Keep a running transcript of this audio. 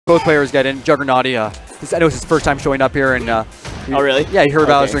both players get in. JuggerNaughty, I know it's his first time showing up here, and oh really? Yeah, he heard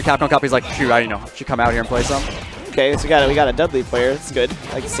about us during Capcom Cup. He's like, shoot, I should come out here and play some. Okay, so we got a Dudley player. That's good.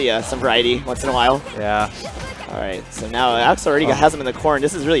 I can see some variety once in a while. Yeah. All right, so now Alex already has him in the corner.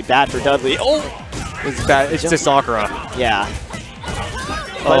 This is really bad for Dudley. Oh, it's bad. It's just Sakura. Yeah.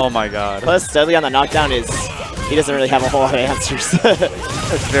 Oh my God. Plus, Dudley on the knockdown he doesn't really have a whole lot of answers.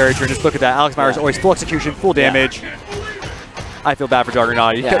 That's very true. Just look at that. Alex Myers always full execution, full damage. I feel bad for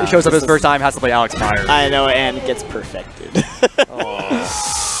JuggerNaughty. He shows up his first time, has to play Alex Myers. I know, and gets perfected.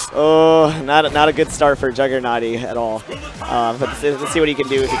 Oh, not a good start for JuggerNaughty at all. But let's see what he can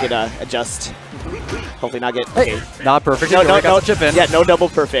do if he can adjust. Hopefully not get... Hey, not perfect. No chip in. Yeah, no double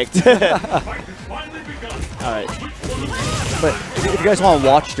perfect. All right. But if you guys want to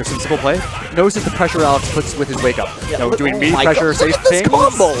watch just some simple play, notice the pressure Alex puts with his wake up. Doing meat pressure, safe things.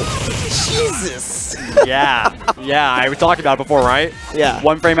 Combo. Jesus. Yeah, I was talking about it before, right? Yeah.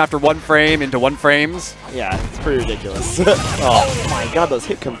 1 frame after 1 frame into 1 frames. Yeah, it's pretty ridiculous. Oh my God, those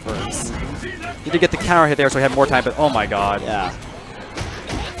hit confirms. He did get the counter hit there, so he had more time, but oh my God. Yeah.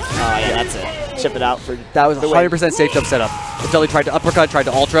 Oh yeah, that's it. Chip it out for that was 100% safe jump setup. Until he tried to uppercut, tried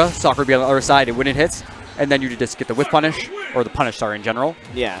to ultra, Sakura would be on the other side, and when it hits, and then you just get the whiff punish, or the punish, sorry, in general.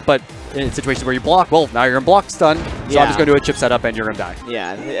 Yeah. But in situations where you block, well, now you're in block stun, so I'm just going to do a chip setup and you're going to die.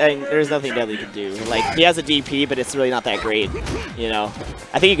 Yeah, and there's nothing Dudley can do. Like, he has a DP, but it's really not that great, you know.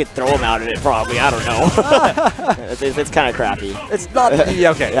 I think you could throw him out of it, probably. I don't know. it's kind of crappy. It's not the...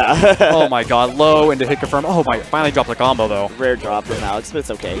 Okay. Yeah. Oh, my God. Low into hit confirm. Oh, my. Finally dropped the combo, though. Rare drop from Alex, but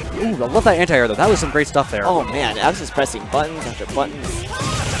it's okay. Ooh, I love that anti-air, though. That was some great stuff there. Oh, man. Alex is pressing buttons after buttons.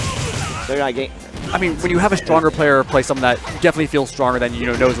 They're not getting... I mean, when you have a stronger player play someone that definitely feels stronger than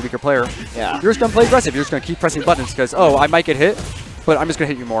knows a weaker player, yeah, you're just going to play aggressive. You're just going to keep pressing buttons because, oh, I might get hit, but I'm just going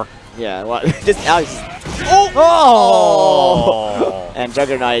to hit you more. Yeah, well, just Alex. Oh! And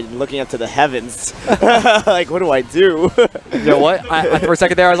JuggerNaughty looking up to the heavens. Like, what do I do? You know what? For a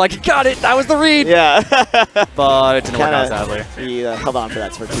second there, I was like, got it! That was the read! Yeah. But it didn't work out, sadly. He held on for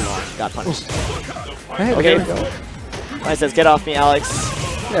that for too long. Got punished. Hey, okay. There we go. I says, get off me, Alex.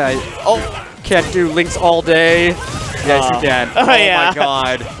 Yeah. Oh! Can't do links all day. Yes, you can. Oh yeah. My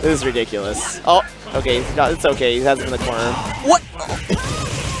God. This is ridiculous. Oh, okay. It's okay. He has him in the corner. What?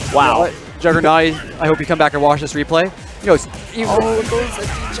 Wow. JuggerNaughty, I hope you come back and watch this replay.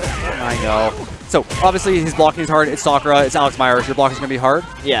 I know. So, obviously, his blocking is hard. It's Sakura. It's Alex Myers. Your blocking is going to be hard.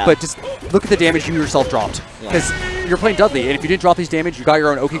 Yeah. But just look at the damage you yourself dropped. Because you're playing Dudley, and if you didn't drop these damage, you got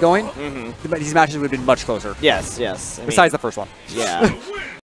your own Oki going, these matches would have been much closer. Yes, yes. Besides the first one. Yeah.